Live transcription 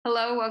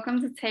Hello,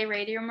 welcome to Tay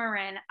Radio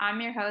Marin.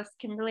 I'm your host,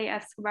 Kimberly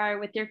Escobar,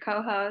 with your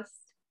co-host,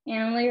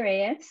 Emily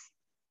Reyes.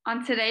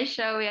 On today's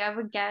show, we have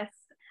a guest,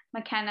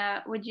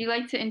 Makenna. Would you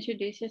like to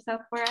introduce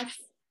yourself for us?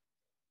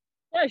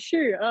 Yeah,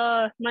 sure.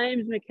 My name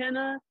is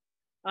Makenna.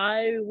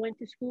 I went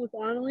to school with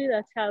Annalie.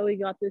 That's how we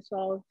got this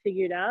all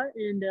figured out.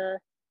 And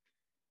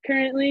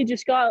currently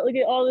look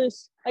at all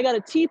this. I got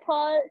a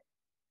teapot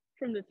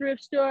from the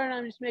thrift store and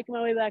I'm just making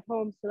my way back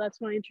home. So that's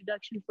my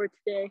introduction for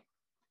today.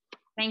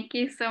 Thank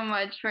you so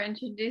much for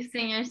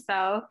introducing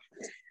yourself.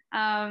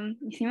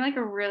 You seem like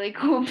a really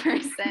cool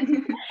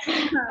person.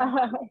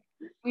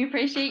 We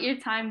appreciate your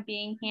time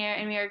being here,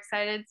 and we are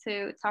excited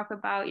to talk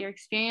about your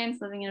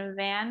experience living in a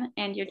van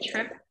and your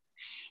trip.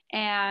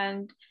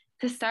 And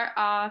to start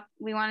off,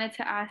 we wanted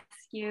to ask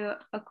you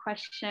a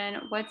question.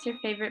 What's your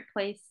favorite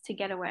place to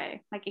get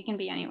away? Like, it can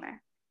be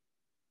anywhere.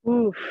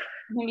 Oof.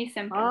 It can be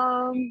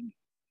simple.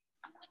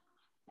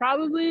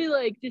 Probably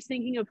like just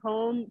thinking of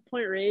home,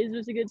 Point Reyes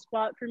was a good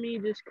spot for me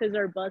just because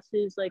our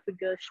buses like would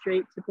go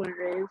straight to Point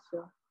Reyes.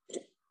 So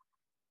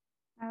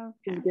Okay.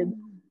 it was good.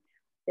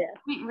 Yeah.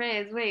 Point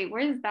Reyes, wait,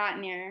 where's that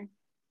near?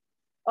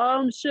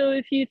 So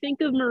if you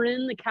think of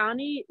Marin, the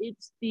county,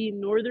 it's the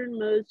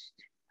northernmost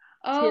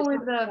where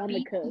tip the on the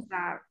beach coast. is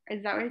that?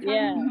 Is that what you're talking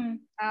Yeah. about? Mm-hmm.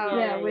 Oh,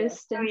 yeah, yeah. with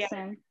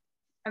Stinson.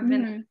 I've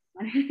been.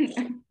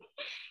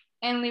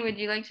 Emily, would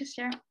you like to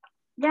share?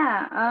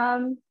 Yeah.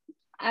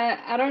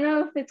 I don't know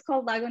if it's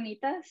called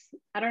Lagunitas.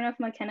 I don't know if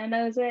Makenna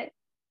knows it,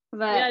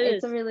 but Yeah,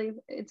 it's a really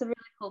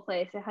cool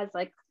place. It has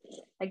like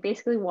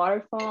basically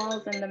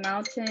waterfalls and the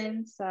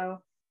mountains, so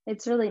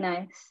it's really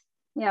nice.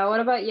 Yeah.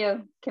 What about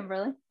you,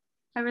 Kimberly?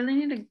 I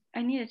need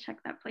to check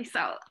that place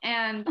out.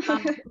 And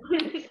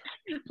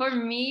for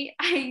me,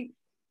 I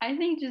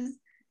think just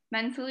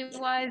mentally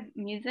wise,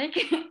 music,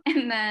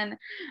 and then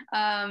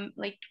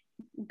like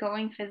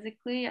going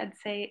physically, I'd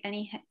say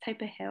any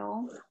type of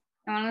hill.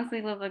 I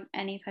honestly love like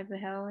any type of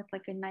hill with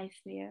like a nice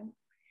view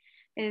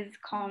is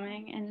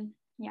calming, and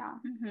yeah.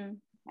 Mm-hmm.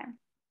 Yeah.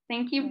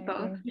 Thank you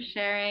both for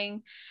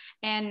sharing.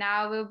 And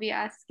now we'll be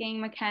asking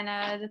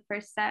Makenna the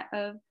first set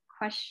of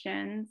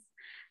questions.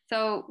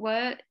 So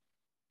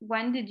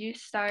when did you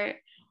start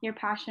your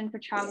passion for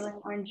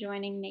traveling or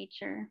enjoying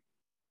nature?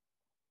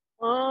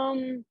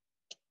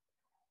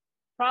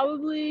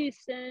 Probably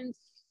since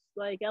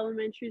like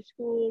elementary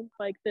school.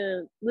 Like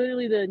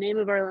literally the name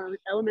of our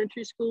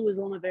elementary school was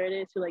Loma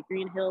Verde, so like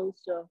Green Hills.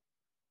 So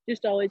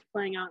just always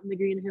playing out in the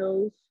Green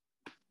Hills.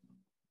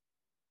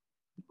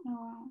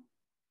 Oh.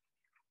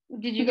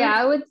 Did you?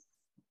 Yeah,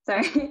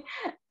 sorry.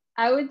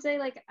 I would say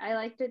like I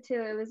liked it too.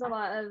 It was a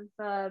lot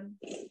of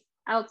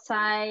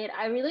outside.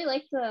 I really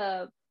liked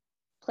the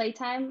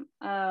playtime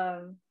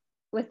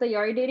with the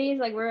yard duties.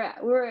 Like we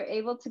were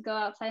able to go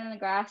outside in the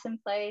grass and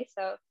play.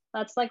 So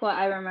that's like what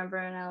I remember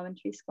in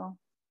elementary school.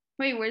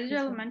 Wait, where's your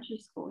elementary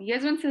school? You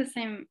guys went to the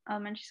same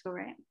elementary school,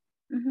 right?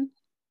 Mm-hmm.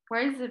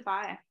 Where is it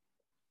by?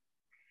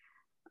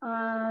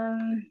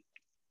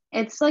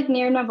 It's like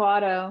near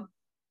Novato.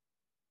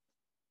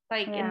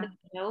 Like in the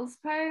hills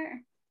part?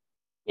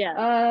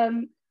 Yeah.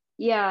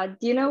 Yeah.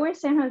 Do you know where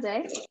San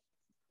Jose?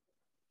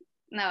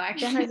 No,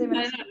 actually. San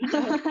Jose.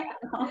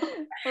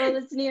 Well,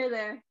 it's near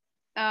there.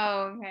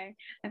 Oh, okay.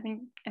 I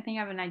think I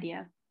have an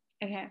idea.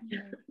 Okay.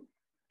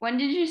 When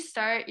did you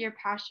start your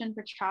passion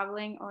for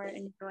traveling or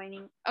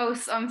enjoying? Oh,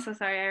 so, I'm so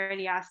sorry. I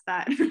already asked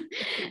that.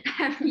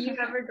 Have you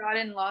ever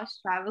gotten lost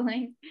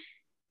traveling?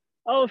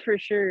 Oh, for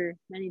sure.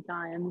 Many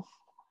times.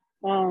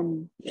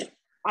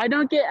 I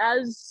don't get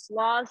as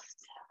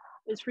lost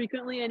as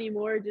frequently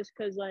anymore just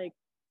because like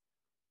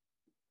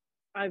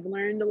I've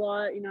learned a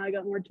lot. You know, I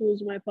got more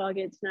tools in my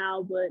pockets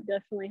now, but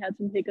definitely had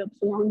some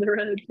hiccups along the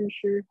road for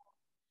sure.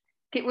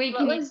 Wait,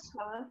 can you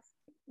tell us?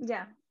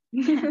 Yeah.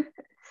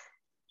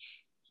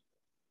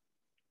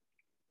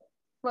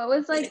 What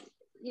was like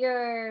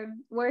your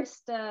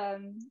worst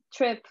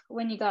trip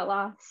when you got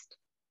lost?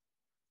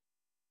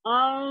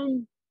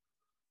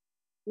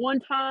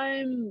 One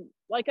time,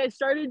 like I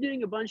started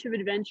doing a bunch of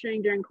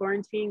adventuring during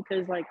quarantine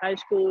because like high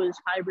school was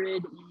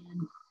hybrid,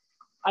 and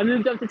I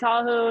moved up to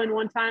Tahoe. And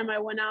one time I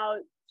went out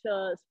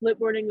to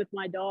splitboarding with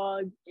my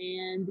dog,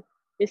 and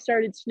it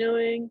started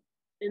snowing,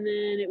 and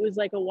then it was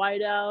like a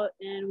whiteout,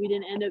 and we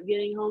didn't end up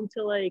getting home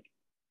till like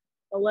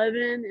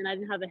 11, and I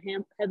didn't have a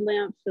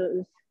headlamp, so it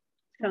was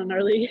kind of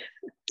gnarly.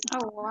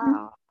 Oh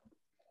wow!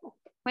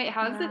 Wait,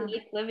 how's it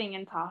like living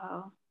in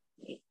Tahoe?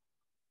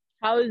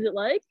 How is it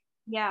like?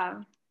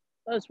 Yeah.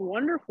 Oh, it's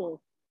wonderful.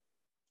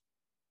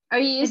 Are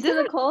you used to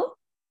the cold?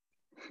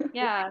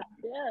 Yeah.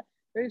 Yeah,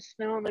 there's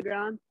snow on the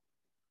ground.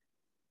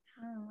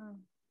 Oh,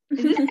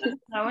 is it still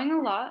snowing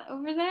a lot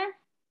over there?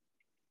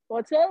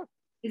 What's up?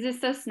 Is it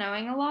still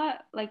snowing a lot,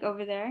 like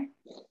over there?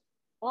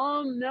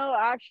 No,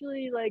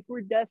 actually, like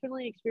we're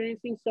definitely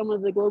experiencing some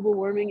of the global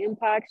warming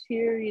impacts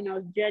here. You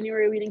know,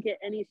 January we didn't get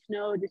any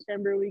snow.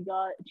 December we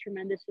got a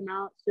tremendous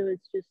amount. So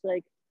it's just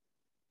like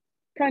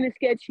kind of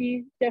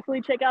sketchy.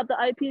 Definitely check out the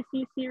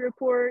IPCC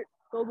report.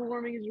 Global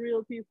warming is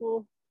real,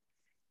 people.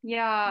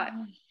 Yeah,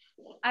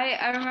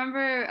 I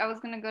remember I was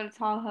gonna go to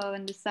Tahoe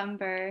in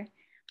December,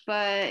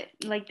 but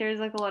like there's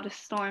like a lot of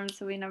storms,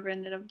 so we never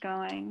ended up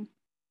going.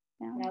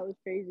 Yeah. That was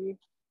crazy.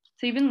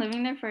 So you've been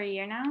living there for a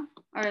year now,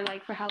 or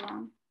like for how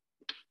long?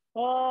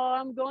 Oh,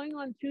 I'm going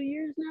on 2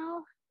 years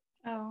now.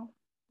 Oh,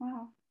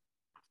 wow.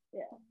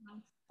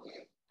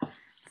 Yeah.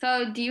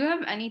 So do you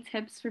have any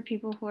tips for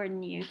people who are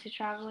new to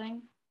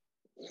traveling?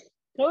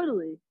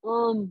 Totally.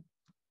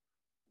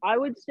 I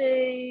would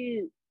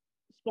say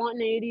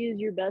spontaneity is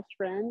your best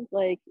friend.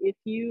 Like if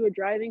you are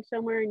driving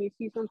somewhere and you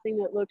see something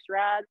that looks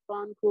rad,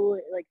 fun, cool,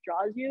 it like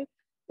draws you,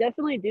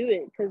 definitely do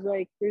it because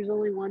like there's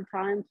only one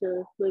time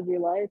to live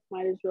your life.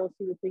 Might as well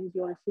see the things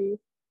you want to see.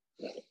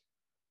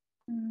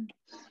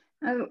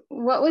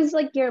 What was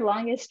like your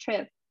longest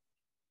trip?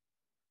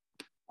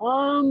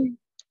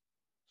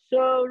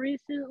 So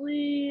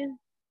recently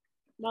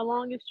my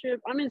longest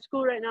trip, I'm in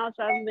school right now,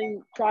 so I haven't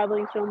been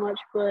traveling so much,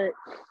 but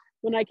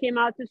when I came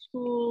out to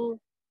school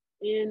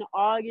in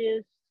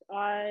August,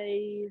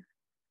 I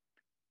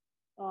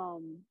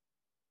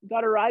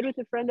got a ride with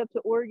a friend up to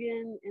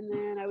Oregon, and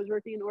then I was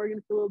working in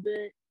Oregon for a little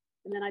bit,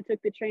 and then I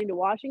took the train to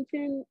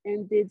Washington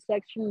and did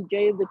section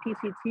J of the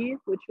PCT,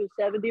 which was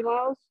 70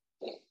 miles.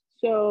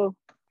 So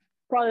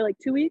probably like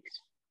 2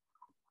 weeks.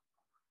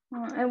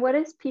 And what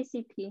is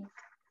PCP?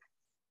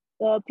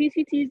 The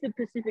PCT is the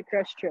Pacific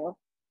Crest Trail.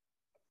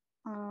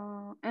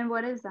 And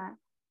what is that?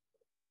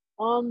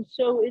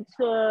 So it's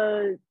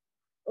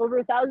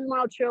over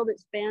 1,000-mile trail that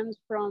spans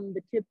from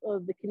the tip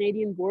of the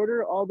Canadian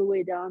border all the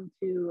way down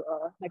to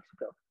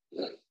Mexico.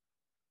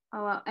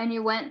 Oh, wow. And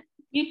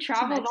You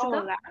traveled all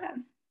of that?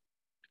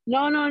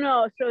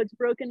 No. So it's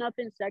broken up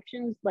in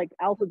sections, like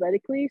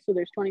alphabetically. So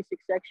there's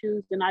 26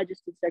 sections, and I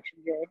just did section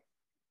J.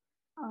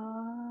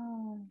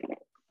 Oh.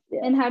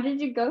 Yeah. And how did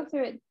you go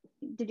through it?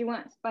 Did you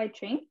went by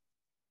train?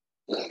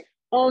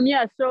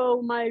 Yeah.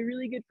 So my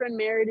really good friend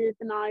Meredith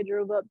and I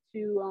drove up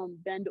to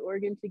Bend,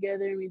 Oregon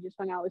together, and we just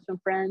hung out with some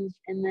friends.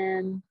 And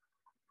then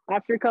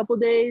after a couple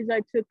days,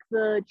 I took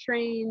the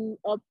train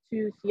up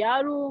to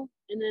Seattle,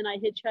 and then I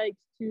hitchhiked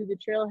to the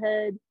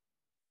trailhead,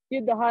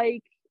 did the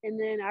hike, and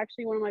then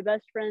actually one of my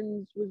best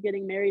friends was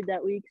getting married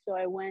that week, so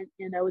I went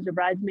and I was a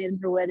bridesmaid in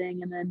her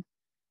wedding, and then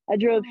I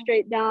drove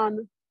straight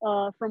down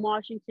from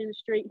Washington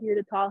straight here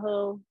to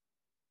Tahoe,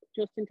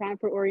 just in time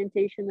for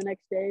orientation the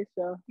next day.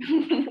 So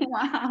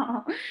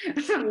wow.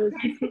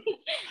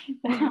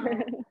 Wow.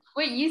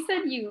 Wait, you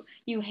said you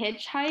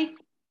hitchhike?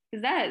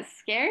 Is that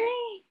scary?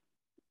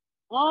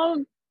 I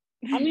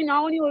mean,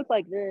 not when you look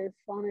like this,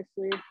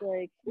 honestly. It's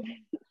like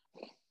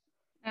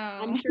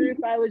I'm sure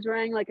if I was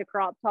wearing like a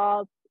crop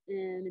top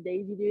and a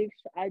Daisy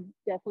Dukes, I'd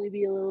definitely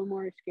be a little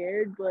more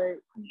scared. But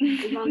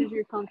as long as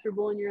you're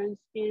comfortable in your own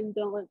skin,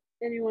 don't let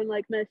anyone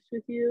like mess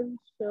with you.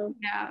 So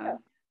yeah.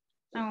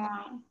 Oh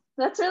wow.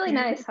 That's really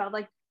nice how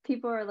like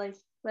people are like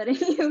letting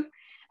you.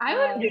 I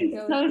would be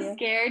so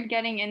scared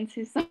getting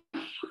into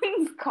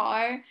someone's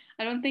car.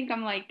 I don't think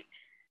I'm like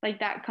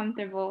that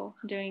comfortable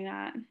doing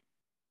that.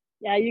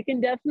 Yeah, you can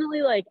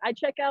definitely like I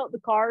check out the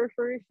car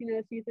first, see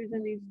if there's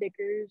any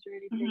stickers or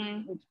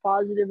anything that's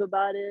positive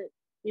about it.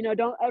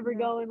 Don't ever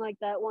go in like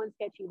that one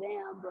sketchy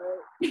van,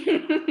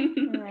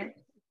 but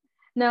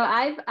No,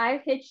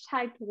 I've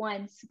hitchhiked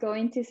once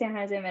going to San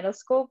Jose Middle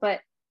School,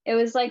 but it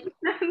was like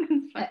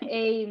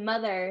a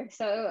mother,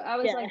 so I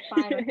was like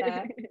fine with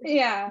that.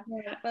 Yeah,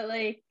 but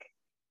like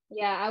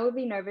I would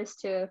be nervous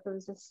too if it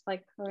was just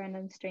like a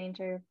random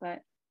stranger.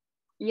 But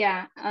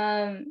yeah,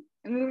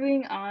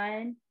 moving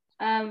on.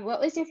 What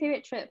was your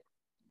favorite trip?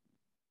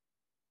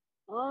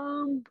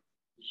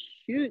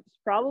 Shoot, it's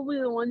probably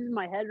the ones in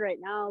my head right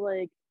now.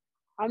 Like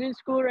I'm in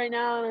school right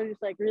now and I'm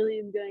just like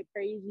really going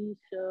crazy.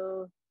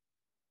 So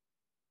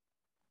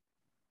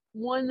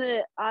one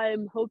that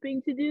I'm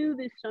hoping to do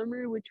this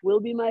summer, which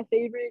will be my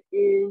favorite,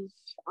 is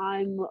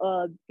I'm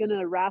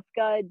gonna raft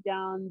guide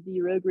down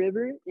the Rogue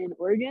River in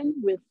Oregon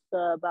with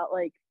about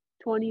like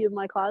 20 of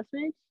my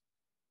classmates.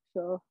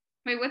 So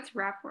wait, what's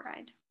raft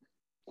ride?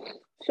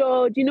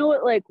 So do you know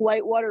what like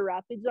whitewater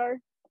rapids are?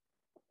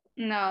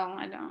 No,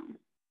 I don't.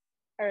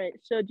 All right.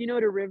 So do you know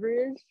what a river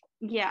is?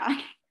 Yeah.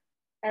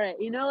 All right.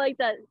 Like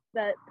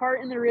that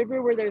part in the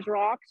river where there's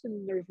rocks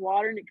and there's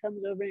water and it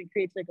comes over and it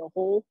creates like a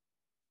hole.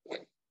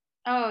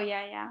 Oh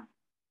yeah.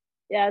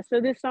 Yeah.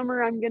 So this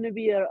summer I'm gonna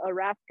be a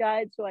raft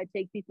guide. So I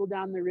take people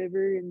down the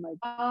river and like.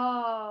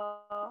 Wow.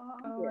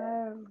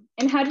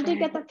 And how did you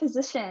get that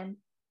position?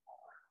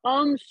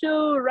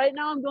 So right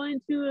now I'm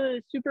going to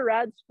a super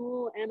rad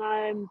school and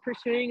I'm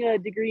pursuing a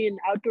degree in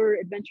outdoor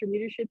adventure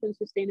leadership and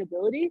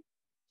sustainability.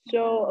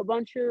 So a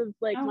bunch of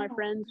like my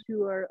friends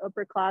who are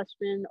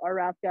upperclassmen are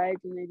raft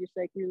guides and they just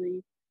like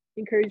really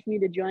encouraged me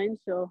to join.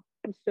 So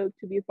I'm stoked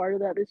to be a part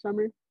of that this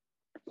summer.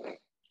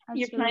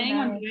 You're planning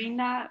on doing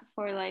that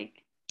for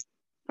like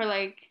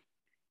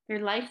your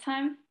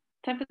lifetime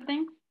type of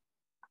thing?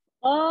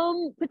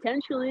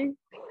 Potentially.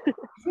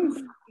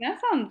 That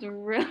sounds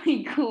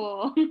really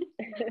cool.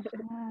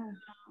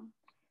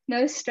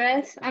 No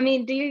stress. I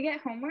mean, do you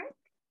get homework?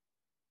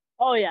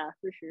 Oh yeah,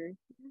 for sure.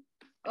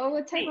 Oh,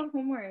 what type of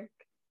homework?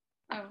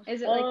 Oh,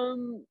 is it like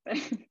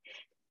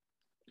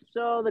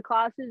So the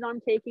classes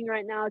I'm taking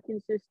right now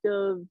consist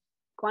of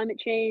climate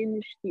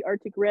change, the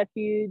Arctic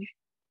refuge,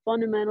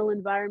 fundamental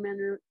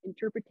environmental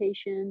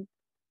interpretation,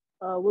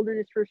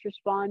 wilderness first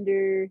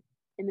responder,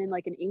 and then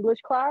like an English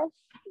class.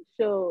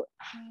 So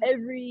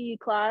every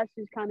class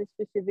is kind of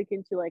specific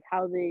into like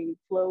how they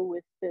flow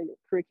with the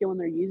curriculum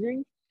they're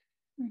using.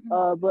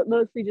 But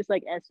mostly just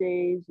like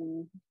essays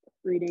and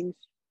readings.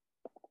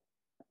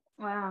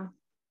 Wow.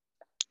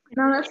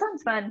 No, that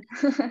sounds fun.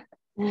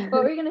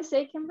 What were you gonna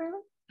say,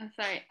 Kimberly? I'm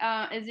sorry.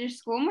 Is your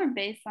school more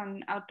based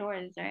on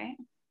outdoors, right?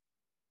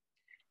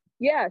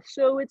 Yeah,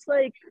 so it's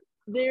like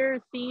their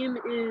theme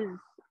is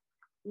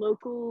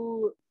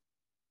local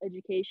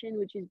education,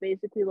 which is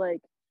basically like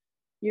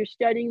you're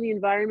studying the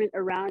environment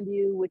around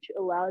you, which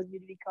allows you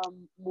to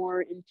become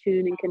more in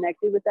tune and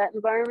connected with that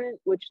environment,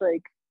 which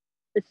like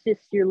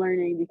assists your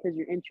learning because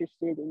you're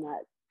interested in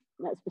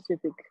that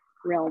specific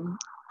realm.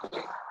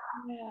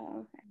 Yeah.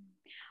 Okay.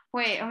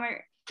 Wait,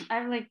 Omar, I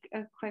have like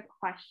a quick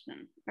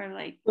question, or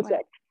like What's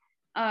that?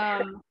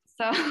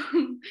 So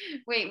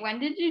wait, when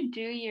did you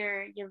do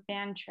your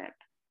van trip?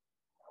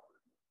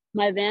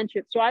 My van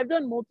trip. So I've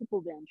done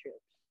multiple van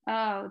trips.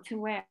 Oh, to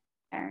where?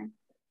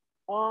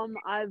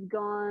 I've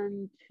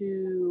gone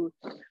to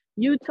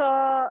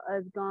Utah,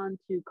 I've gone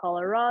to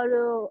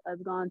Colorado,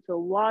 I've gone to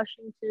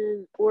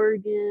Washington,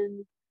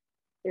 Oregon,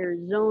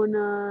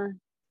 Arizona,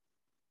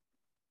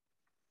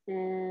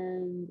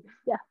 and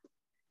yeah.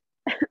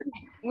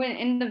 When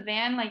in the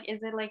van, like,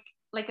 is it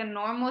like a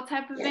normal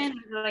type of van, or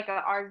is it like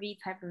a RV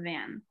type of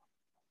van?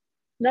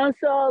 No,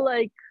 so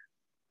like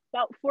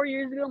about 4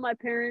 years ago, my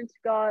parents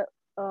got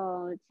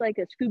it's like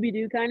a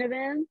Scooby-Doo kind of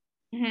van.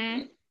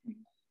 Mm-hmm.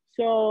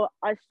 So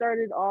I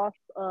started off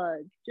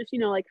just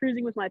like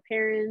cruising with my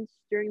parents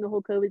during the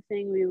whole COVID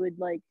thing. We would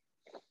like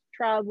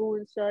travel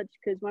and such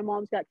because my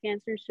mom's got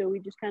cancer, so we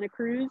just kind of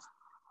cruised.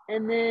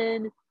 And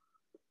then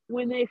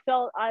when they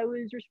felt I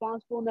was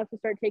responsible enough to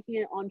start taking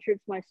it on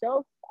trips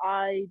myself,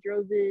 I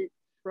drove it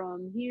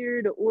from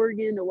here to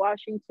Oregon to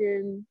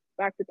Washington,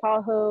 back to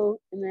Tahoe,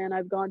 and then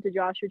I've gone to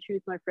Joshua Tree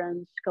with my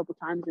friends a couple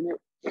times in it.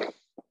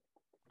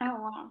 Oh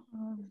wow.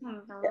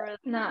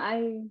 No,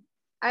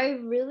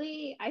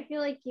 I feel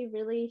like you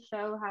really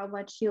show how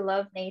much you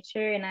love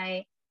nature, and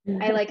I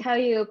like how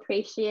you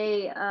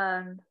appreciate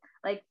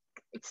like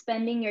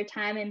spending your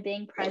time and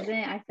being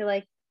present. I feel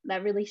like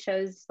that really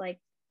shows like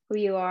who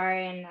you are,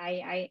 and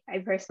I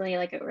personally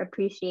like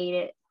appreciate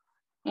it,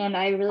 and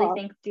I really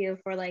thank you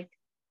for like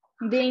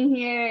being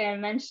here and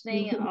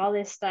mentioning all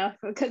this stuff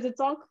because it's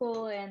all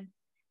cool. And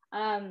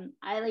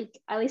I like,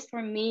 at least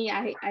for me,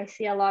 I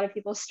see a lot of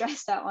people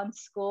stressed out on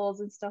schools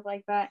and stuff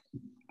like that,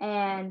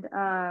 and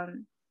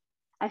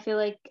I feel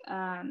like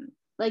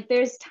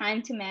there's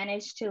time to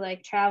manage to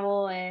like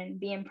travel and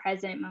be in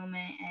present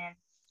moment and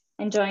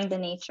enjoying the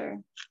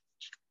nature.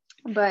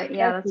 But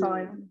yeah, that's all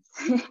I want.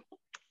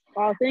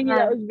 Wow, thank you.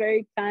 That was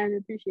very kind. I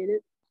appreciate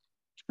it.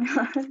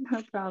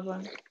 No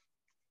problem.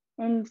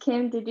 And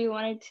Kim, did you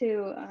wanted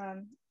to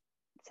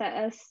set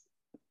us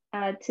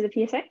to the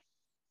PSA?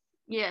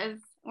 Yes,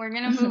 we're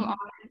gonna move on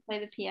and play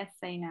the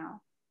PSA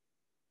now.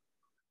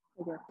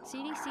 Okay.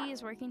 CDC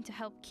is working to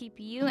help keep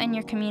you and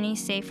your community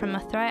safe from a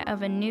threat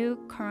of a new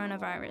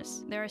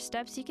coronavirus. There are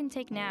steps you can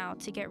take now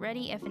to get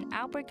ready if an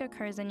outbreak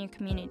occurs in your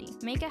community.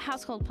 Make a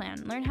household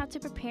plan, learn how to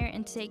prepare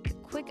and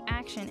take quick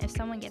action if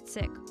someone gets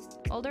sick.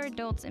 Older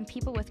adults and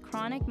people with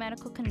chronic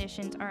medical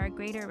conditions are at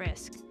greater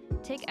risk.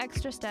 Take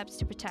extra steps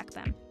to protect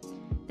them.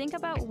 Think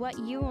about what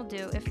you will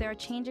do if there are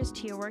changes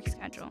to your work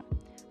schedule.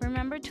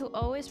 Remember to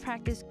always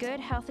practice good,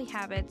 healthy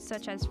habits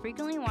such as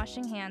frequently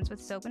washing hands with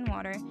soap and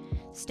water,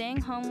 staying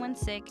home when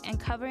sick, and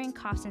covering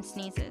coughs and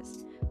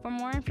sneezes. For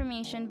more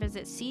information,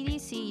 visit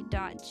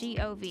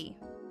cdc.gov.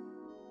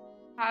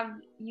 Have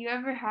you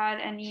ever had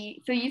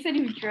any, so you said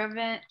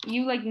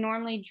you like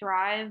normally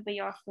drive, but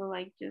you also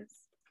like just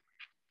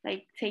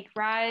like take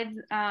rides.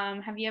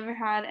 Have you ever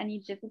had any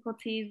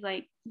difficulties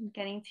like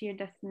getting to your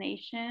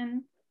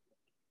destination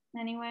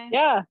anyway?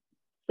 Yeah,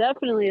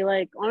 definitely.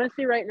 Like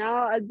honestly, right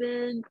now I've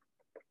been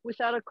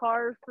without a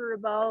car for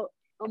about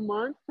a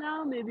month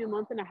now, maybe a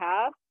month and a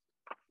half,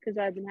 because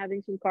I've been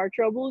having some car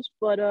troubles.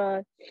 But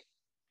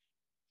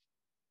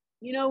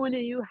when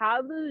you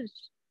have those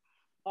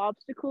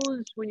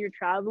obstacles when you're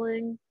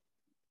traveling,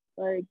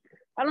 like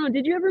I don't know,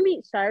 did you ever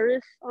meet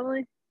Cyrus,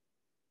 Amelie?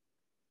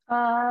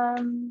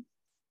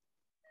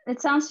 It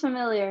sounds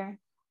familiar.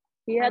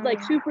 He had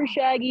like super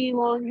shaggy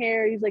long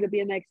hair. He's like a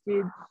BMX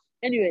dude.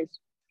 Anyways,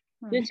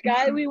 this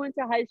guy we went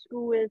to high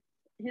school with,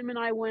 him and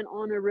I went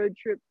on a road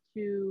trip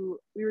we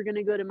were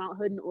gonna go to Mount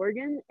Hood in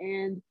Oregon,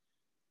 and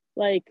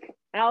like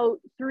out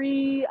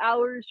 3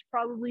 hours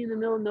probably in the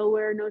middle of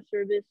nowhere, no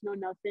service, no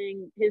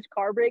nothing, his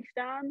car breaks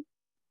down.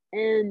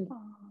 And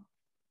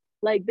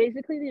like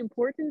basically the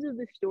importance of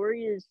the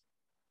story is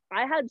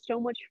I had so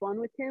much fun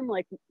with him.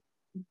 Like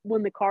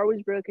when the car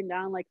was broken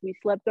down, like we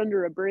slept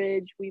under a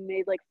bridge, we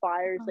made like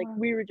fires, like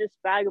we were just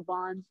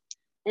vagabonds.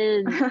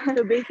 And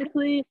so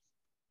basically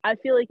I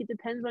feel like it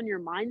depends on your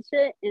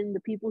mindset and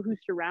the people who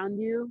surround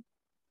you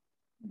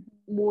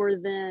more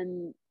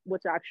than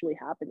what's actually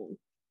happening.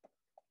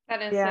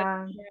 That is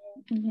Yeah. so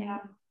true. Yeah.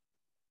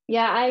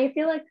 Yeah, I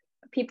feel like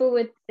people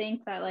would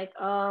think that like,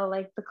 oh,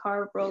 like the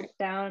car broke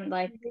down,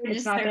 like You're it's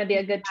just not gonna be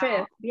a freaking good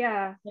trip. out.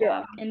 Yeah.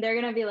 Yeah. And they're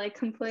gonna be like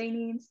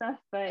complaining and stuff.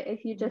 But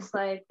if you just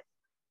like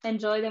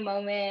enjoy the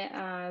moment,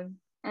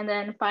 and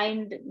then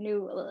find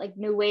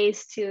new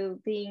ways to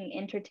being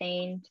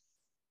entertained,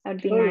 that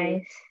would be Totally.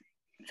 nice.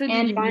 So did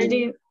And you did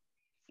you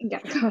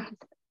yeah, go ahead.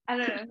 I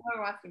don't know,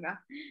 whoever wants to go.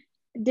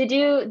 Did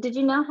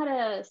you know how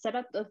to set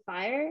up the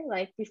fire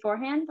like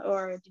beforehand,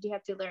 or did you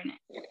have to learn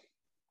it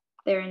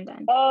there and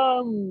then?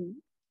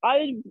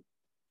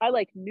 I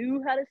like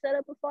knew how to set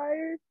up a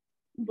fire,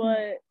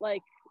 but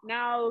like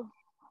now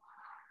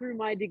through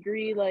my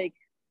degree, like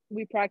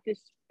we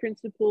practice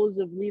principles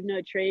of leave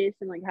no trace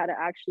and like how to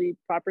actually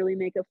properly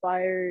make a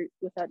fire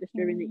without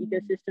disturbing the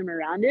ecosystem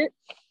around it.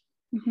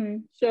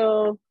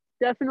 So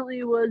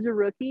definitely was a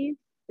rookie.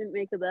 Didn't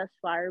make the best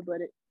fire,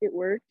 but it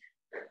worked.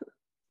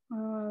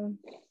 And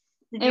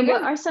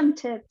what are some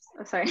tips?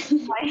 Oh, sorry.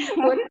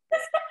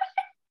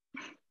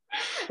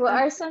 What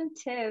are some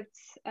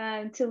tips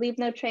to leave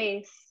no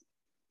trace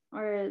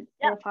or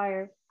the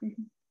fire?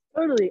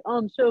 Totally.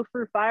 So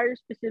for fires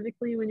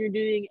specifically, when you're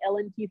doing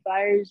LNT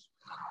fires,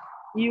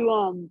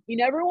 you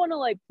never want to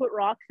like put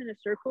rocks in a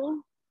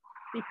circle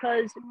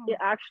because it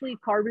actually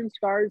carbon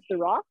scars the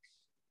rocks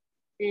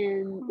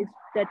and it's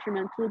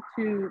detrimental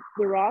to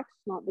the rocks,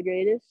 not the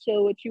greatest.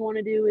 So what you want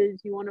to do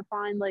is you want to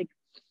find like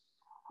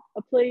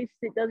a place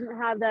that doesn't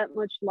have that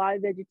much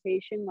live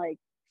vegetation, like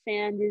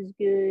sand is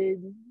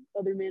good,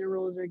 other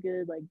minerals are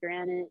good, like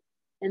granite,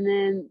 and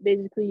then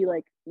basically you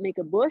like make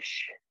a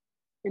bush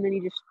and then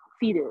you just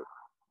feed it.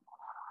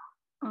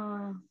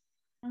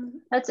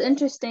 That's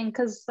interesting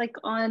because like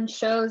on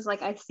shows,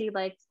 like I see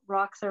like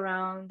rocks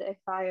around a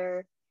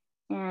fire,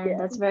 and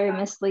that's very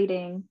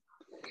misleading.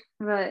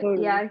 But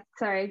yeah,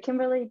 sorry,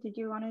 Kimberly, did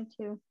you wanted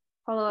to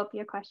follow up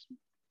your question?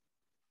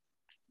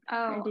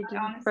 Oh, or did you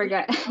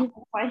forget?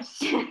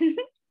 Question.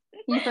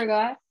 You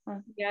forgot?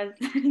 Yes,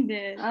 I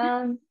did.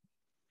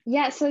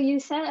 Yeah, so you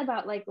said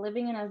about like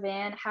living in a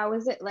van. How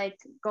is it like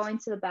going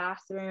to the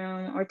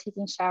bathroom or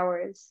taking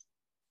showers?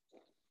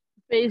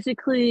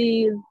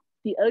 Basically,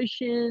 the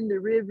ocean, the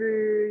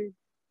river,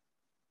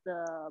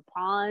 the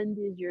pond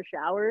is your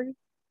shower.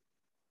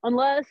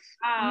 Unless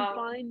you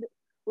find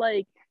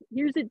like,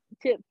 here's a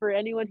tip for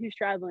anyone who's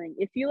traveling.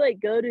 If you like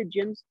go to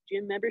gym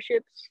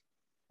memberships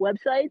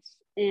websites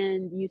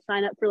and you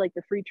sign up for like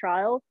the free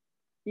trial,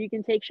 you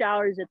can take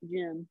showers at the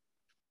gym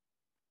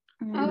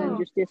and then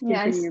just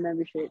discontinue your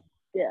membership.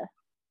 Yeah.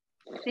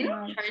 They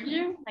don't charge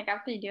you like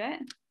after you do it?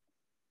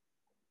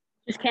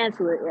 Just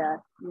cancel it. Yeah,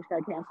 you just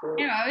gotta cancel it.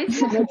 Yeah,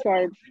 no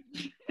charge.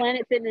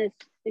 Planet Fitness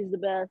is the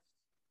best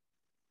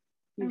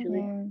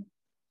usually.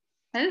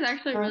 That is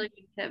actually a really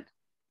good tip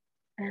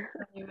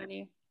for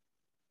anybody.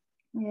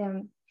 Yeah.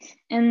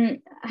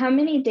 And how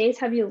many days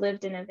have you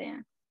lived in a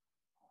van?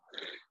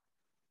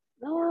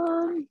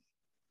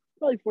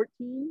 Probably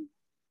 14,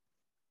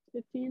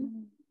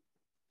 15.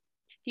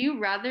 Do you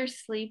rather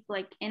sleep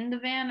like in the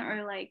van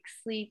or like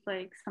sleep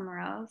like somewhere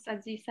else?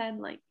 As you said,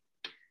 like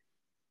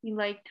you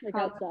like to like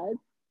outside.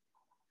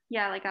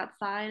 Yeah, like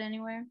outside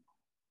anywhere.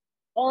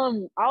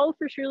 I'll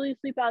for surely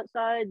sleep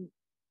outside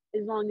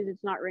as long as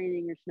it's not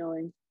raining or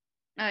snowing.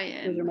 Oh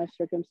yeah. Those are my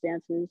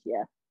circumstances.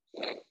 Yeah.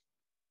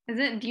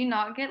 Do you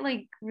not get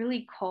like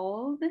really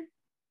cold?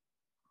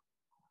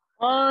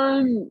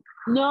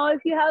 No,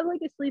 if you have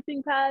like a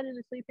sleeping pad and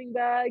a sleeping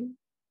bag,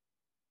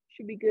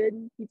 should be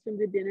good. Eat some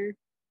good dinner.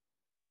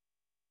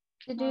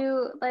 Did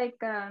you like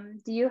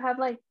do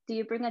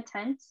you bring a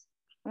tent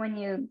when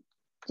you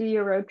do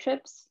your road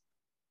trips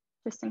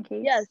just in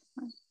case? Yes.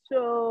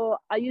 So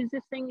I use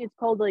this thing, it's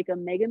called like a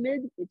mega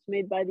mid. It's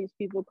made by these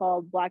people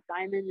called Black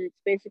Diamond. It's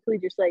basically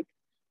just like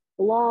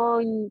a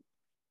long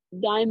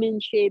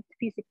diamond shaped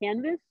piece of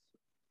canvas,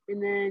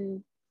 and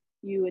then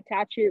you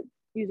attach it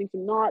using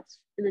some knots,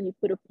 and then you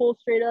put a pole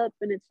straight up,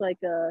 and it's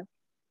like a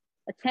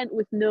tent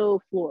with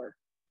no floor.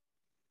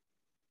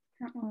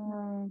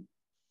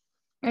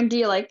 And do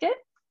you like it?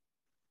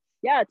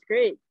 Yeah, it's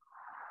great.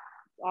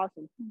 It's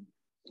awesome.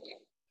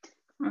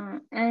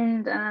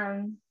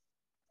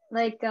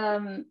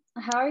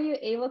 How are you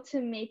able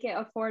to make it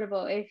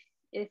affordable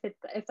if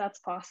that's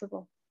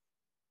possible?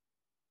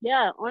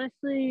 Yeah,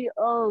 honestly,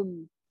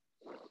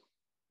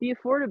 the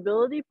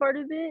affordability part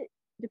of it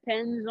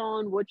depends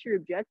on what your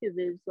objective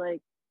is.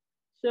 Like,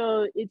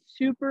 so it's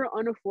super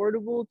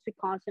unaffordable to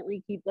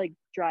constantly keep like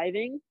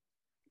driving.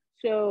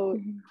 So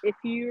if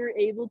you're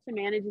able to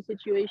manage a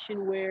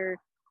situation where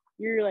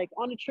you're like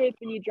on a trip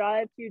and you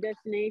drive to your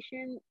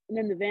destination and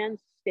then the van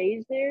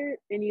stays there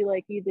and you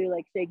like either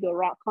like say go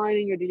rock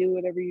climbing or to do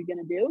whatever you're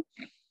gonna do,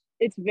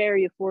 it's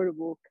very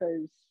affordable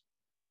because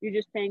you're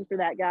just paying for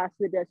that gas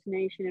to the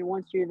destination, and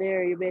once you're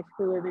there, you're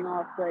basically living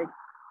off like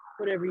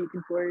whatever you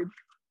can forage.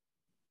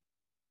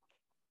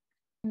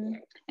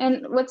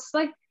 And what's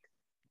like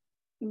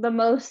the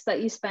most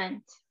that you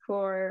spent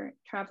for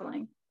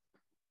traveling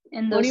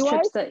in those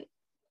Money-wise? trips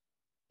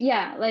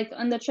like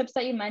on the trips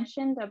that you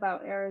mentioned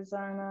about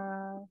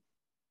Arizona?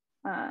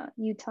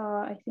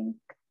 Utah, I think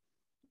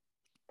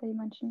they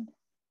mentioned.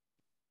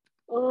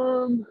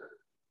 Well,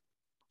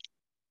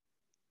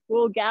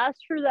 gas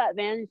for that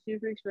van is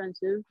super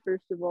expensive,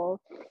 first of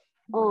all.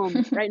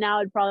 Right now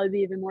it'd probably be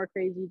even more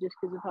crazy just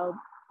because of how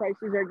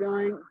prices are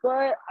going.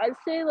 But I'd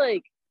say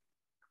like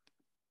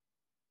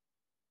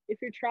if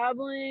you're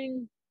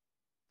traveling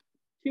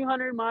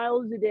 200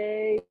 miles a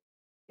day,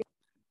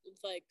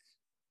 it's like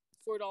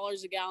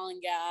 $4 a gallon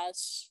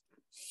gas.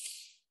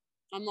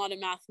 I'm not a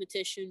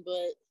mathematician,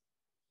 but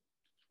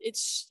it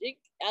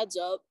adds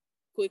up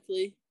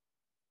quickly.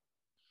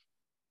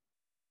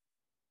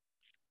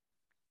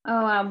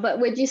 Oh wow!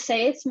 But would you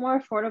say it's more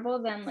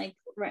affordable than like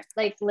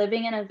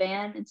living in a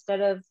van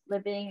instead of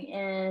living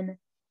in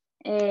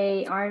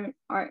a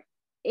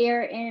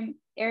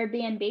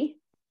Airbnb?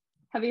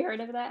 Have you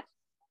heard of that?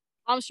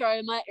 I'm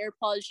sorry, my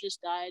AirPods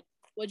just died.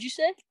 What'd you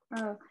say?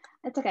 Oh,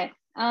 it's okay.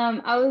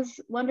 I was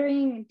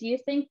wondering, do you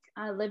think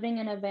living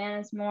in a van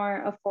is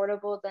more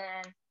affordable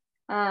than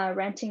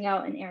renting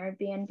out an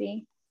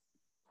Airbnb?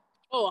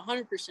 Oh,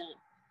 100%.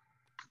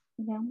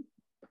 Yeah.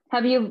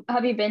 Have you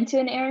been to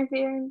an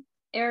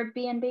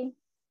Airbnb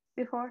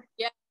before?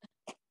 Yeah.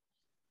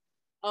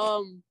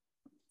 I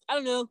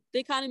don't know.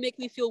 They kind of make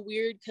me feel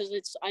weird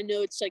because I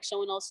know it's like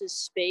someone else's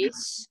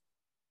space.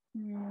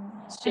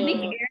 So, I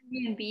think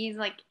Airbnbs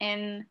like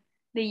in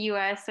the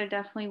US are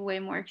definitely way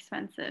more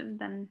expensive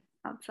than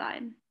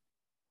outside.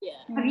 Yeah.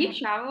 Have you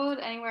traveled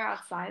anywhere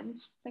outside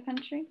the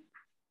country?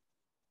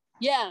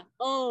 Yeah.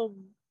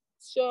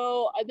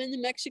 So I've been to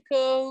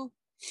Mexico,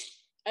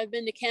 I've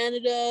been to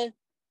Canada,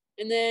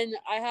 and then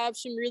I have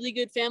some really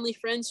good family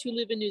friends who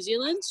live in New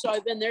Zealand, so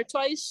I've been there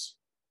twice.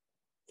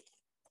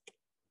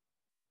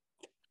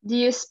 Do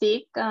you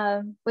speak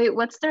wait,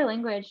 what's their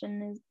language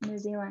in New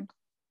Zealand?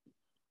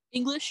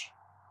 English.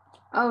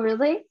 Oh,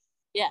 really?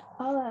 Yeah.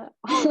 Oh.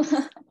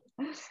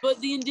 But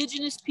the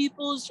indigenous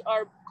peoples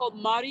are called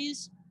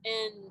Maoris,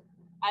 and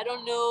I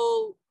don't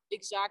know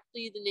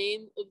exactly the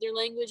name of their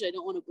language. I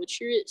don't want to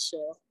butcher it,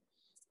 so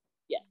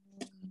yeah.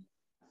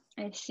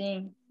 I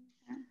see.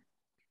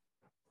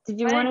 Did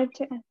you want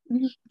to?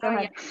 Go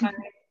ahead. Yeah. Do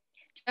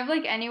you have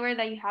like anywhere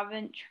that you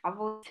haven't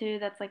traveled to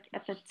that's like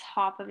at the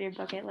top of your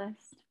bucket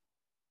list?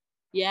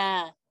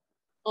 Yeah.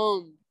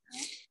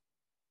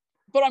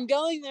 But I'm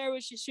going there,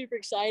 which is super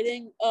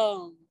exciting.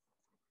 The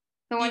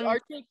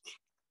Arctic.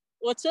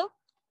 What's up?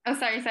 Oh,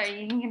 sorry.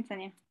 You can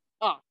continue.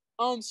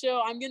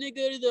 So I'm gonna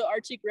go to the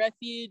Arctic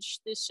Refuge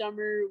this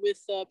summer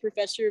with a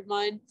professor of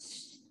mine.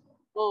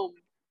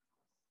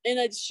 And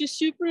it's just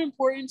super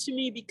important to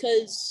me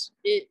because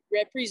it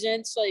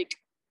represents like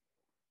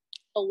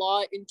a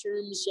lot in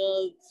terms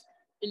of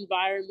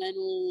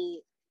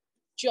environmental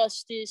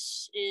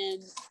justice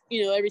and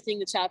everything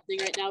that's happening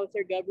right now with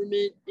our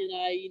government. And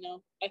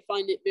I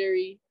find it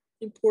very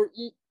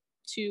important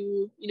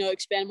to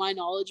expand my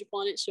knowledge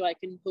upon it so I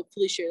can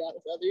hopefully share that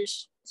with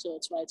others. So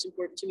that's why it's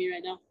important to me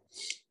right now.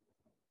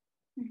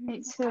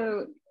 Okay,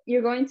 so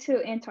you're going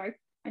to Antarctic?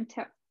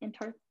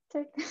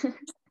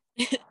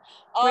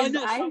 No,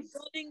 so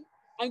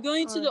I'm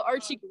going to the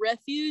Arctic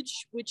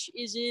Refuge, which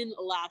is in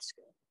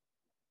Alaska.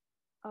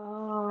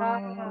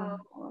 Oh.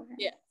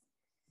 Yeah.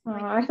 Oh,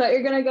 I thought you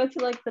were gonna go to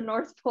like the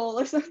North Pole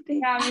or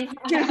something. Yeah, me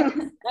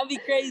too. That'd be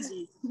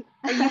crazy. Is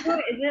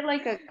it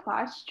like a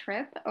class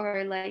trip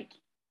or like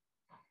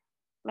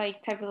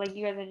type of like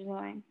you guys are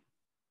doing?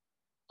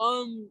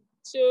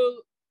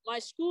 So my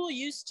school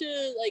used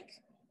to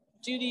like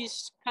do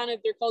these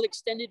they're called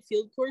extended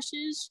field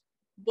courses,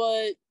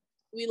 but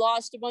we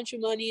lost a bunch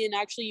of money and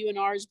actually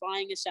UNR is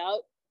buying us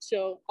out.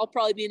 So I'll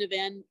probably be in a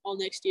van all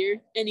next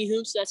year.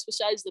 Anywho, so that's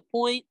besides the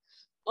point.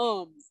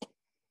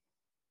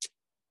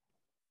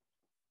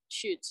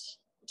 Shoot,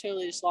 I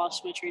totally just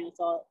lost my train of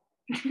thought.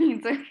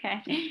 It's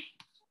okay.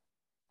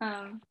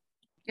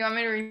 You want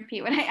me to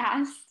repeat what I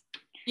asked?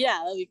 Yeah,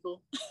 that'd be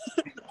cool.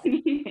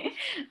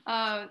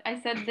 I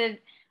said that,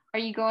 are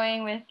you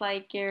going with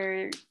like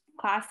your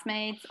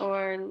classmates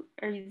or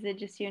is it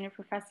just you and your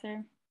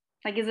professor?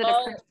 Like, is it a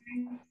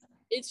program?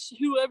 It's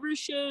whoever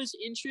shows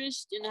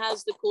interest and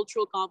has the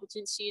cultural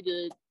competency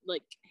to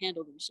like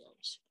handle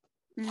themselves.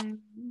 Okay.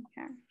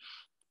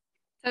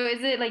 So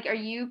is it like, are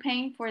you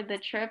paying for the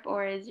trip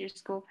or is your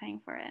school paying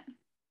for it?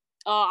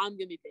 I'm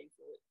gonna be paying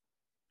for it.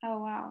 Oh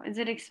wow. Is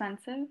it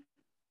expensive?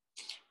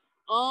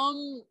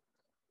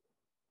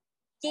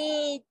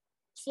 The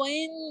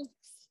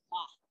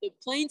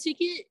plane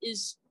ticket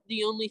is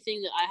the only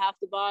thing that I have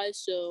to buy,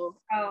 so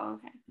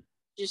okay.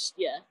 Just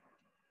yeah.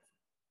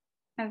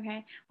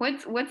 Okay.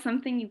 What's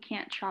something you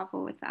can't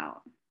travel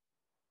without?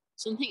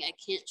 Something I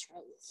can't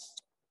travel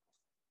with.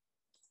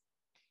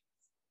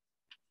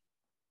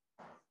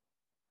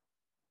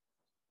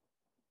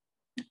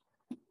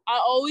 I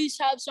always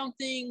have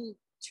something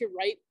to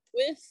write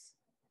with.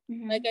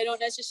 Like I don't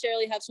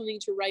necessarily have something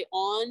to write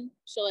on,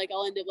 so like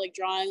I'll end up like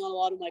drawing on a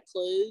lot of my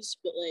clothes,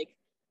 but like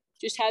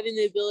just having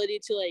the ability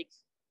to like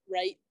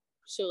write,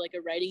 so like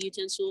a writing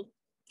utensil.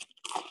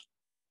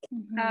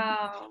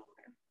 Oh.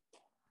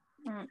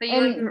 So you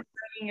like writing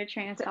your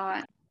train of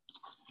thought.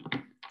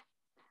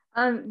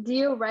 Do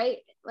you write,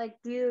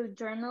 like, do you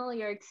journal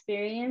your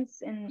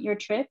experience in your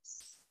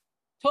trips?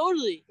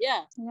 Totally,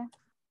 yeah. Yeah.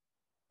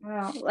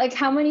 Wow. Like,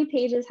 how many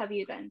pages have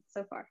you done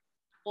so far?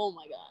 Oh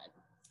my God.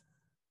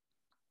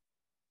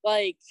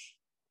 Like,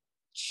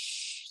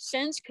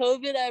 since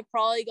COVID, I've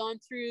probably gone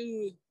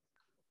through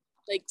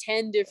like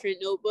 10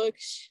 different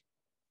notebooks.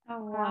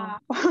 Oh, wow.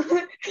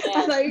 I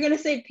Yeah. thought you were gonna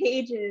say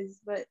pages,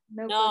 but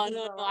No, notebooks is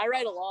a lot. I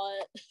write a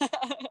lot.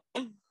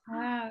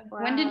 Wow.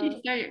 When did you Wow.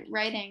 start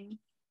writing?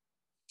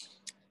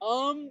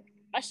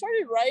 I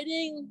started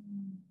writing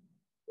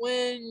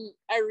when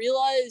I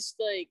realized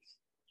like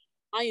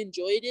I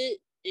enjoyed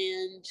it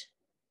and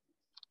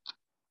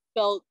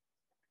felt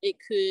it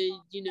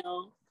could,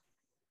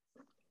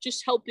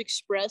 just help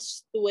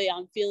express the way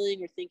I'm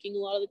feeling or thinking a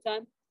lot of the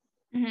time.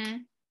 Mm-hmm.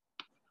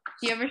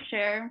 Do you ever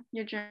share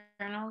your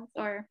journals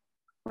or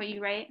what you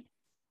write?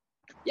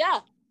 Yeah,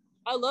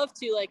 I love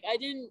to. Like, I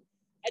didn't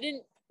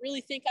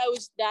really think I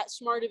was that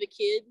smart of a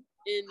kid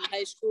in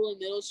high school and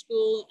middle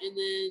school, and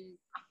then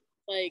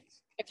like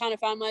I kind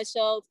of found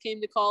myself, came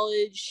to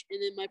college,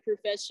 and then my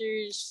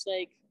professors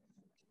like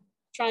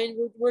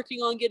working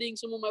on getting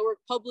some of my work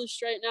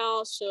published right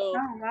now. So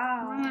Oh,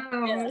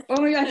 wow. yeah.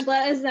 Oh my gosh,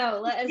 let us know.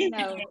 Let us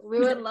know. We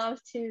would love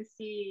to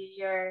see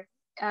your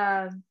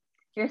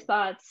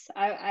thoughts.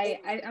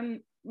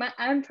 I'm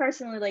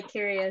personally like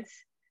curious,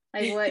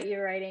 like what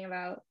you're writing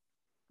about.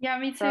 Yeah,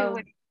 me too. So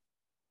Wait,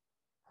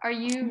 are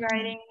you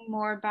writing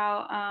more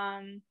about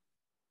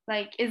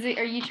like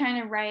are you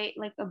trying to write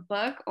like a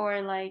book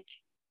or like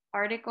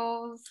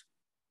articles?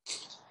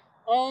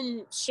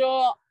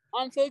 So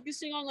I'm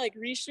focusing on like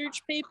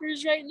research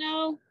papers right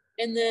now,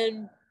 and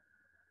then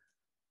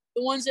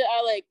the ones that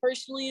I like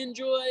personally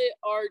enjoy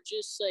are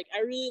just like I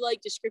really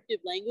like descriptive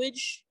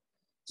language.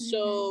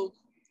 So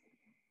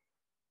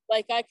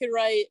like I could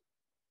write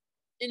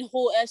a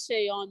whole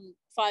essay on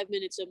 5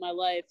 minutes of my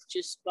life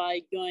just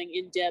by going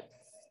in depth,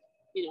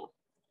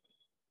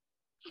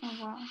 Oh,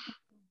 wow.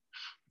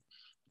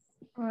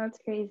 oh, that's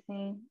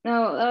crazy.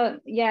 No,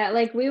 yeah,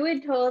 like we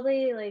would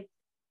totally like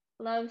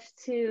love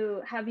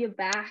to have you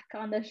back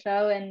on the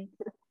show and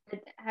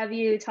have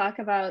you talk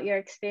about your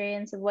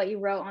experience of what you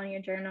wrote on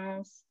your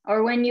journals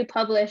or when you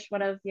publish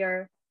one of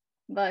your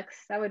books.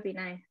 That would be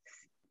nice.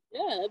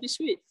 Yeah, that'd be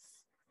sweet.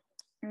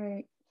 All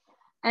right.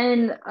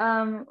 And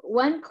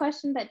one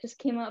question that just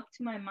came up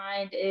to my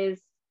mind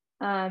is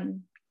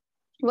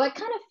what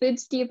kind of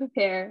foods do you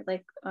prepare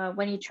like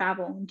when you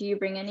travel? Do you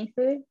bring any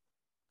food?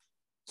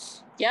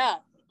 Yeah.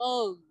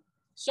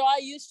 So I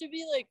used to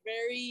be like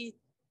very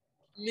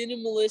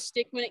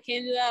minimalistic when it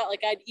came to that.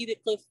 Like I'd eat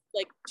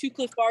like 2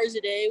 Cliff Bars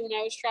a day when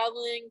I was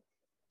traveling,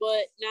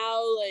 but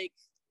now like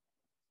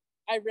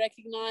I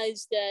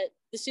recognize that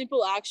the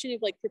simple action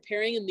of like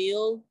preparing a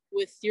meal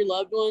with your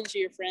loved ones or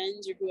your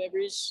friends or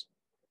whoever's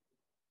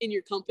in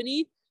your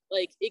company,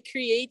 like it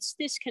creates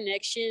this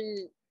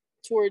connection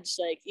towards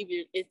like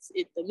either it's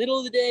the middle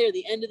of the day or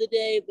the end of the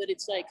day, but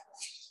it's like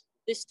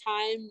this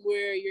time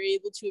where you're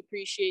able to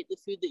appreciate the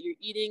food that you're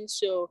eating.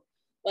 So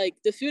like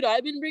the food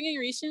I've been bringing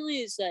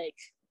recently is like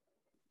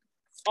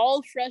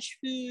all fresh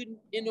food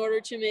in order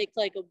to make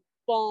like a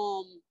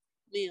bomb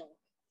meal.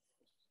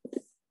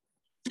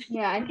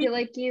 Yeah, I feel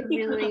like you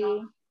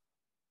really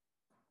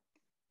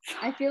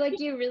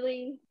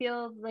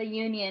feel the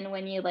union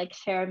when you like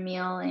share a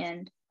meal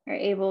and are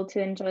able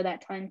to enjoy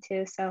that time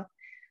too. So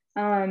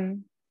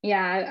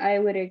yeah, I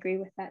would agree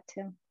with that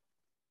too.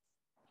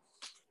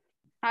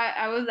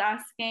 I was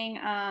asking,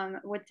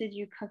 what did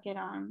you cook it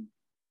on?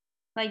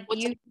 Like, do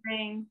you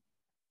bring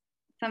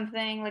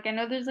something like I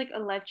know there's like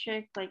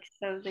electric like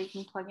stoves that you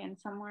can plug in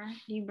somewhere.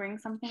 Do you bring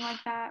something like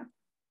that?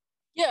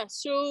 Yeah,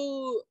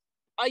 so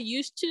I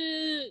used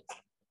to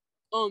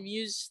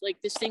use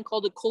like this thing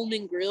called a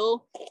Coleman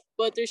grill,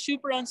 but they're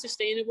super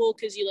unsustainable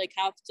because you like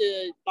have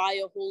to buy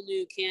a whole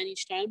new can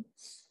each time.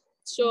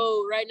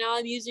 So right now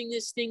I'm using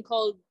this thing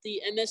called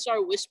the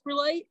MSR Whisper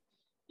Light,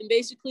 and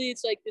basically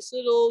it's like this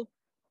little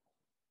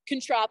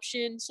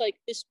contraption. It's like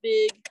this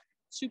big,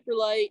 super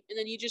light, and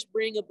then you just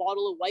bring a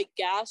bottle of white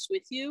gas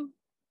with you,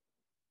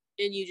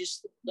 and you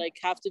just like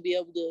have to be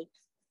able to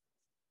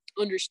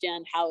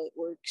understand how it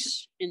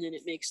works, and then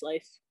it makes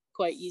life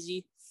quite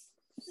easy.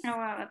 Oh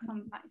wow, that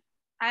sounds nice.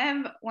 I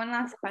have one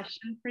last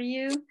question for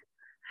you.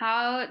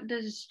 How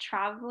does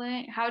travel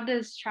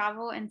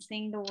and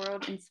seeing the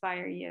world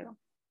inspire you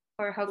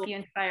or help you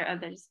inspire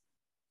others?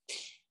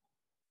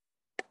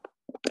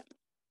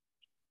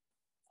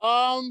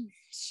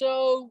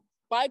 So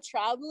by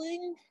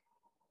traveling,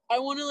 I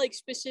want to like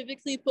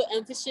specifically put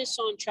emphasis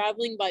on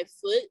traveling by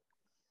foot.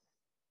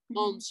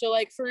 So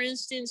like for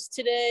instance,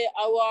 today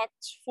I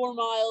walked 4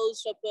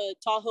 miles up a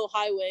Tahoe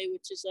highway,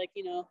 which is like,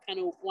 kind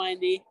of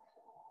windy.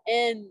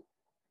 And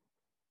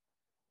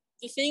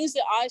the things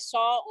that I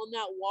saw on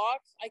that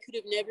walk, I could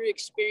have never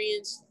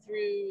experienced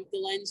through the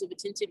lens of a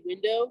tinted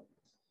window.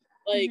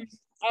 Like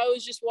I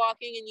was just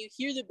walking and you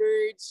hear the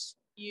birds,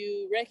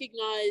 you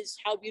recognize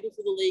how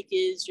beautiful the lake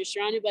is, you're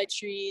surrounded by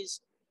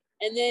trees,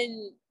 And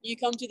then you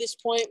come to this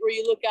point where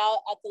you look out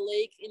at the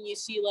lake and you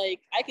see,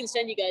 like, I can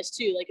send you guys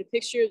too, like a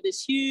picture of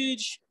this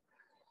huge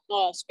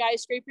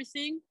skyscraper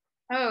thing.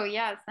 Oh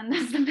yeah, send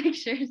us the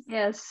pictures.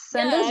 Yes,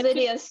 send us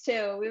videos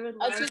too. We would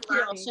love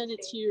I'll send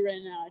it to you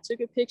right now. I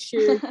took a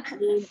picture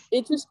and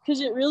it just,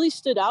 because it really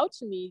stood out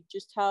to me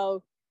just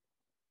how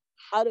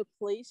out of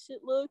place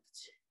it looked.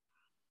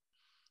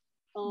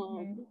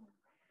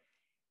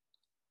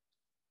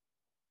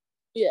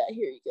 Yeah,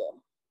 here you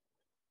go.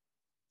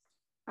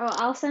 Oh,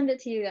 I'll send it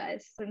to you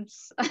guys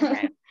since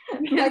Okay.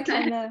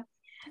 Makenna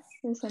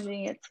is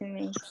sending it to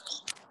me.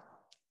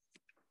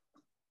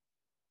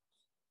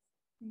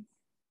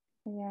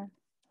 Yeah.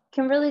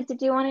 Kimberly,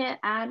 did you want to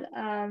add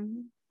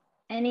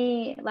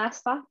any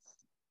last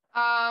thoughts?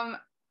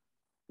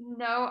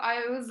 No,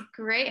 it was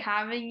great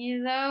having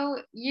you though.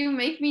 You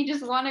make me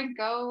just want to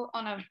go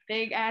on a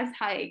big ass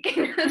hike.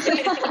 It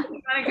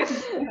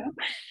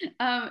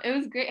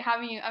was great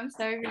having you. I'm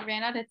sorry we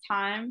ran out of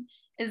time.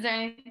 Is there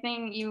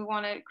anything you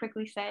want to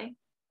quickly say?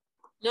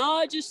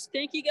 No, just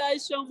thank you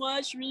guys so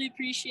much. Really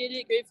appreciate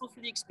it. Grateful for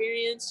the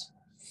experience.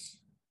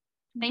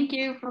 Thank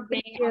you for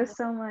being Thank you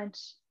so much.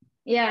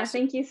 Yeah,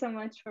 thank you so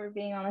much for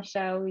being on the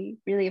show. We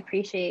really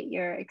appreciate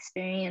your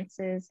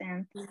experiences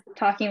and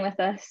talking with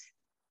us.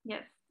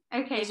 Yes.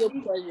 Okay. It was a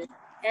pleasure.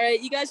 All right,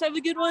 you guys have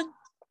a good one.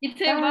 You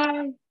too. Bye.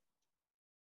 Bye.